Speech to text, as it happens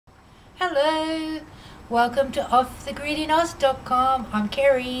Hello, welcome to offthegridinoz.com. I'm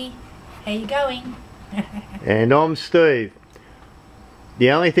Kerri. How you going? And I'm Steve.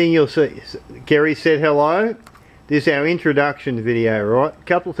 The only thing you'll see, Kerri said hello. This is our introduction video, right? A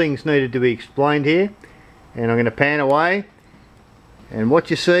couple of things needed to be explained here, and I'm going to pan away. And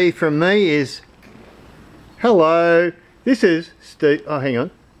what you see from me is, hello, this is Steve. Oh, hang on.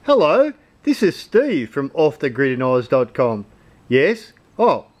 Hello, this is Steve from offthegridinoz.com. Yes?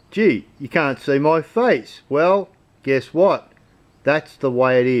 Oh, gee, you can't see my face. Well, guess what? That's the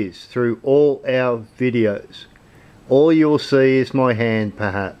way it is through all our videos. All you'll see is my hand,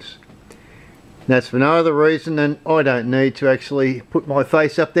 perhaps. That's for no other reason than I don't need to actually put my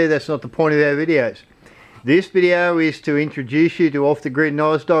face up there. That's not the point of our videos. This video is to introduce you to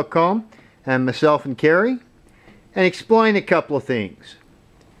offthegridinoz.com and myself and Kerri, and explain a couple of things.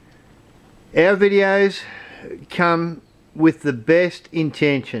 Our videos come with the best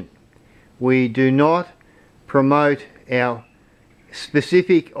intention. We do not promote our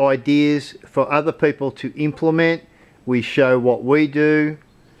specific ideas for other people to implement. We show what we do.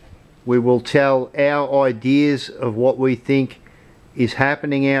 We will tell our ideas of what we think is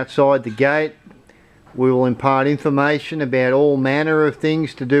happening outside the gate. We will impart information about all manner of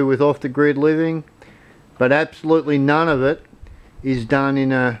things to do with off-the-grid living, but absolutely none of it is done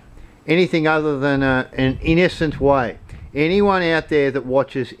in anything other than an innocent way. Anyone out there that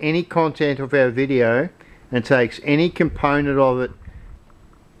watches any content of our video and takes any component of it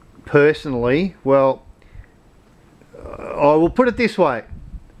personally, well, I will put it this way,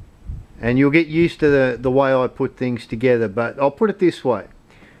 and you'll get used to the way I put things together, but I'll put it this way.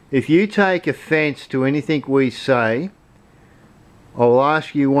 If you take offense to anything we say, I will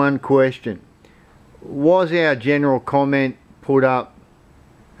ask you one question. Was our general comment put up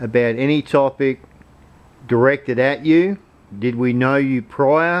about any topic directed at you? Did we know you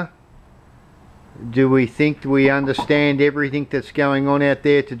prior? Do we think we understand everything that's going on out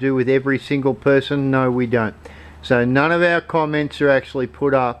there to do with every single person? No, we don't. So none of our comments are actually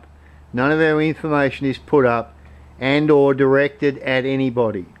put up, none of our information is put up and or directed at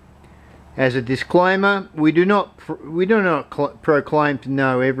anybody. As a disclaimer, we do not proclaim to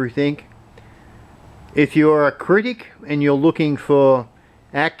know everything. If you are a critic and you're looking for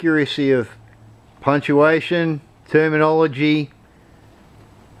accuracy of punctuation, terminology,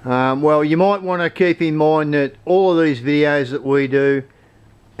 well, you might want to keep in mind that all of these videos that we do,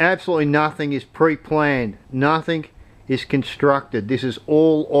 absolutely nothing is pre-planned, nothing is constructed. This is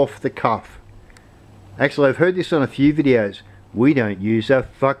all off the cuff. Actually, I've heard this on a few videos. We don't use a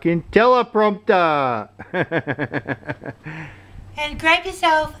fucking teleprompter. And grab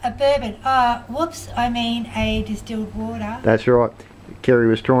yourself a bourbon. Whoops, I mean a distilled water. That's right. Kerri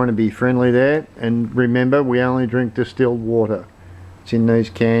was trying to be friendly there, and remember, we only drink distilled water. It's in these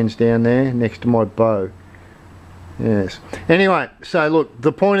cans down there next to my bow. Yes. Anyway, so look,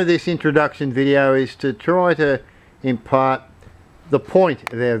 the point of this introduction video is to try to impart the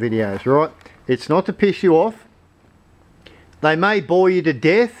point of our videos, right? It's not to piss you off. They may bore you to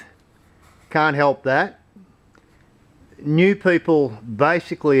death. Can't help that. New people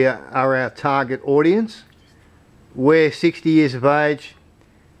basically are our target audience. We're 60 years of age,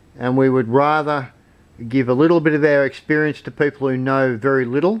 and we would rather give a little bit of our experience to people who know very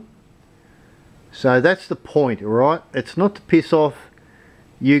little. So that's the point, alright? It's not to piss off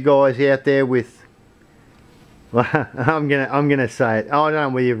you guys out there with, well, I'm gonna say it. I don't know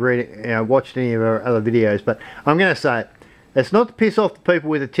whether you've watched any of our other videos, but I'm gonna say it. It's not to piss off the people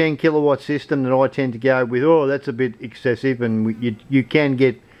with a 10 kilowatt system that I tend to go with, oh, that's a bit excessive, and you can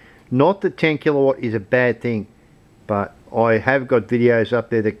get, not that 10 kilowatt is a bad thing, but I have got videos up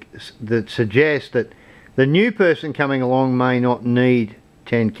there that suggest that the new person coming along may not need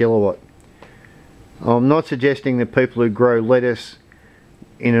 10 kilowatt. I'm not suggesting that people who grow lettuce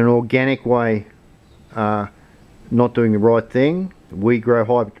in an organic way are not doing the right thing. We grow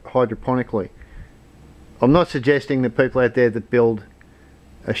hydroponically. I'm not suggesting that people out there that build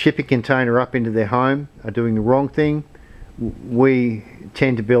a shipping container up into their home are doing the wrong thing. We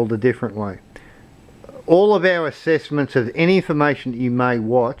tend to build a different way. All of our assessments of any information that you may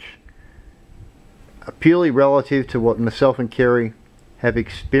watch are purely relative to what myself and Kerri have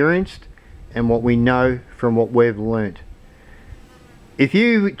experienced and what we know from what we've learnt. If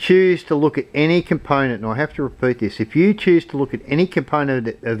you choose to look at any component, and I have to repeat this, if you choose to look at any component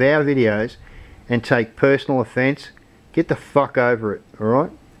of our videos and take personal offence, get the fuck over it,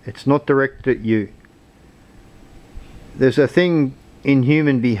 alright? It's not directed at you. There's a thing in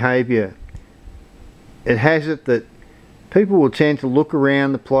human behaviour. It has it that people will tend to look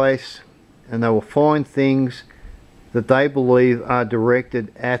around the place and they will find things that they believe are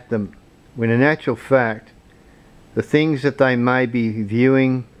directed at them. when in actual fact the things that they may be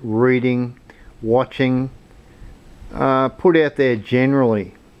viewing, reading, watching, put out there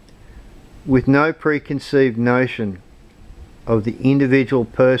generally with no preconceived notion of the individual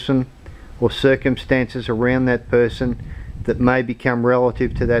person or circumstances around that person that may become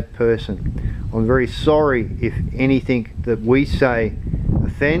relative to that person. I'm very sorry if anything that we say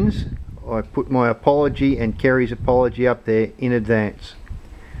offends. I put my apology and Kerri's apology up there in advance.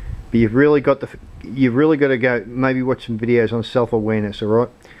 But you've really got to go maybe watch some videos on self-awareness, alright?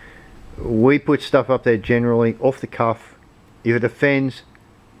 We put stuff up there generally off the cuff. If it offends,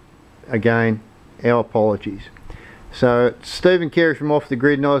 again, our apologies. So Steve and Kerri from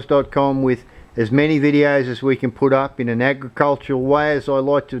offthegridnoz.com with as many videos as we can put up in an agricultural way, as I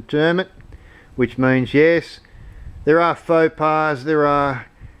like to term it, which means, yes, there are faux pas, there are,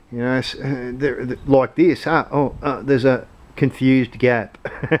 you know, like this. There's a confused gap.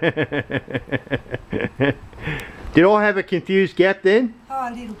 Did I have a confused gap then? Oh,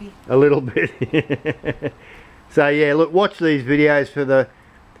 a little bit. A little bit. So yeah, look, watch these videos for the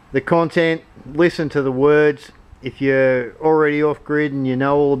content, listen to the words. If you're already off grid and you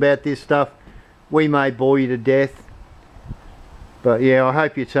know all about this stuff, we may bore you to death. But yeah, I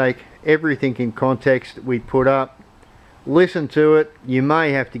hope you take everything in context that we put up. Listen to it. You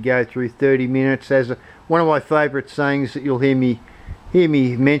may have to go through 30 minutes. As one of my favourite sayings that you'll hear me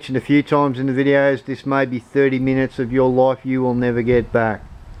mention a few times in the videos, this may be 30 minutes of your life you will never get back.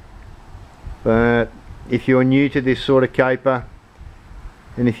 But if you're new to this sort of caper,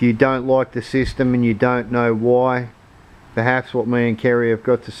 and if you don't like the system and you don't know why, perhaps what me and Kerri have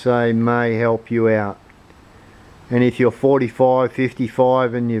got to say may help you out. And if you're 45,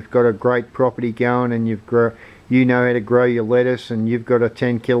 55 and you've got a great property going and you know how to grow your lettuce and you've got a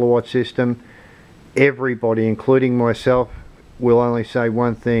 10 kilowatt system, everybody, including myself, will only say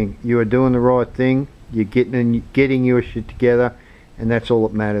one thing: you are doing the right thing, you're getting your shit together, and that's all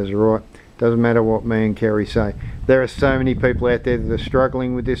that matters, alright? Doesn't matter what me and Kerri say. There are so many people out there that are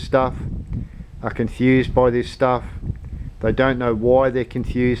struggling with this stuff, are confused by this stuff. They don't know why they're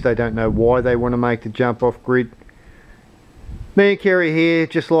confused, they don't know why they want to make the jump off grid. Me and Kerri here,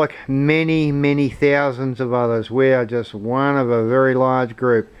 just like many, many thousands of others, we are just one of a very large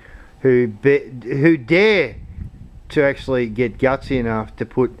group who dare to actually get gutsy enough to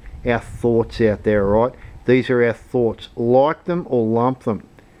put our thoughts out there, right? These are our thoughts. Like them or lump them.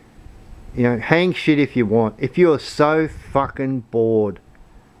 You know, hang shit if you want. If you are so fucking bored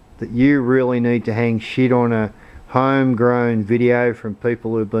that you really need to hang shit on a homegrown video from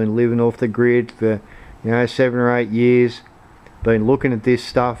people who've been living off the grid for, you know, 7 or 8 years, been looking at this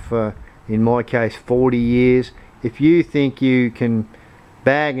stuff for, in my case, 40 years. If you think you can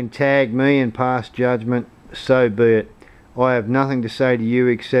bag and tag me and pass judgment, so be it. I have nothing to say to you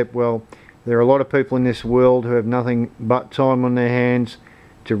except, well, there are a lot of people in this world who have nothing but time on their hands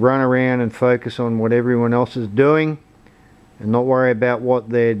to run around and focus on what everyone else is doing and not worry about what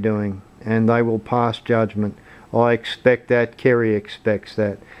they're doing, and they will pass judgment. I expect that. Kerri expects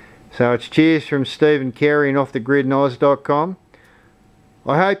that. So it's cheers from Steve and Kerri and offthegridnoz.com.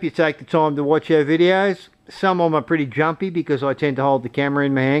 I hope you take the time to watch our videos. Some of them are pretty jumpy because I tend to hold the camera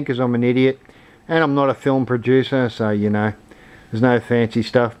in my hand because I'm an idiot and I'm not a film producer, so you know, there's no fancy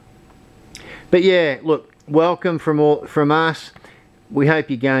stuff. But yeah, look, welcome from us. We hope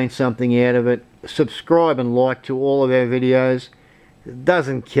you gain something out of it. Subscribe and like to all of our videos. It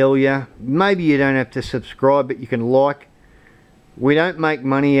doesn't kill you. Maybe you don't have to subscribe, but you can like. We don't make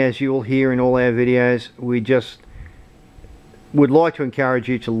money, as you'll hear in all our videos. We just would like to encourage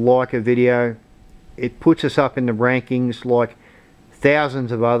you to like a video. It puts us up in the rankings like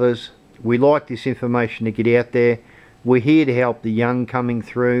thousands of others. We like this information to get out there. We're here to help the young coming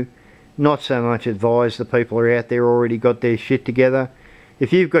through, not so much advise the people who are out there already got their shit together.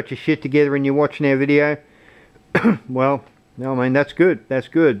 If you've got your shit together and you're watching our video, well, I mean, that's good,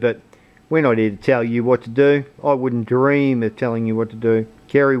 but we're not here to tell you what to do. I wouldn't dream of telling you what to do.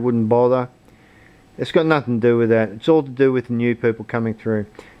 Kerri wouldn't bother. It's got nothing to do with that. It's all to do with the new people coming through.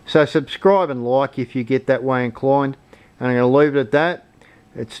 So subscribe and like if you get that way inclined. And I'm going to leave it at that.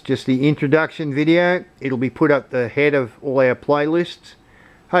 It's just the introduction video. It'll be put up the head of all our playlists.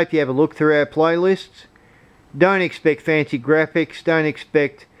 Hope you have a look through our playlists. Don't expect fancy graphics. Don't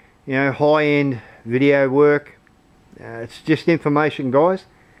expect, you know, high-end video work. It's just information, guys.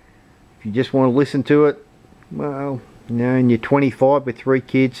 If you just want to listen to it, well, you know, and you're 25 with 3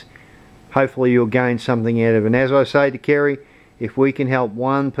 kids, hopefully you'll gain something out of it. And as I say to Kerri, if we can help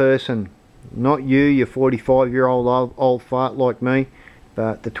one person, not you 45-year-old old fart like me,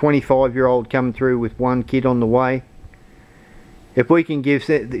 but the 25-year-old coming through with 1 kid on the way, if we can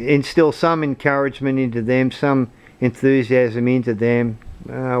instill some encouragement into them, some enthusiasm into them,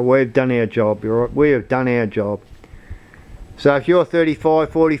 we've done our job. Right? We have done our job. So if you're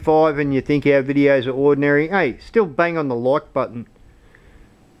 35, 45 and you think our videos are ordinary, hey, still bang on the like button.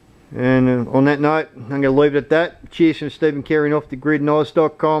 And on that note, I'm going to leave it at that. Cheers from Stephen Kerri and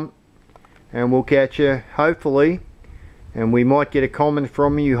offthegridinoz.com. And we'll catch you, hopefully, and we might get a comment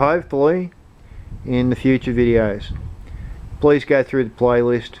from you, hopefully, in the future videos. Please go through the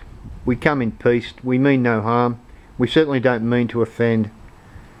playlist. We come in peace. We mean no harm. We certainly don't mean to offend.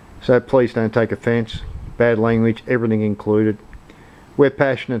 So please don't take offence. Bad language, everything included. We're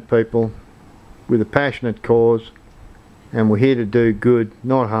passionate people with a passionate cause, and we're here to do good,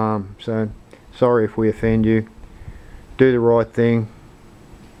 not harm. So sorry if we offend you. Do the right thing.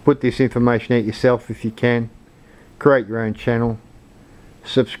 Put this information out yourself if you can. Create your own channel.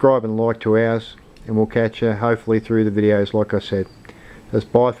 Subscribe and like to ours, and we'll catch you hopefully through the videos like I said.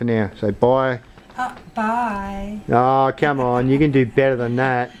 Just bye for now. Say bye. Bye. Oh, come on, you can do better than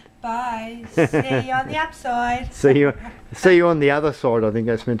that. Bye. See you on the upside. See you on the other side, I think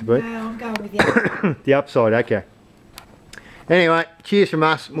that's meant to be. No, I'm going with you. The upside, okay. Anyway, cheers from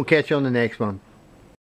us. We'll catch you on the next one.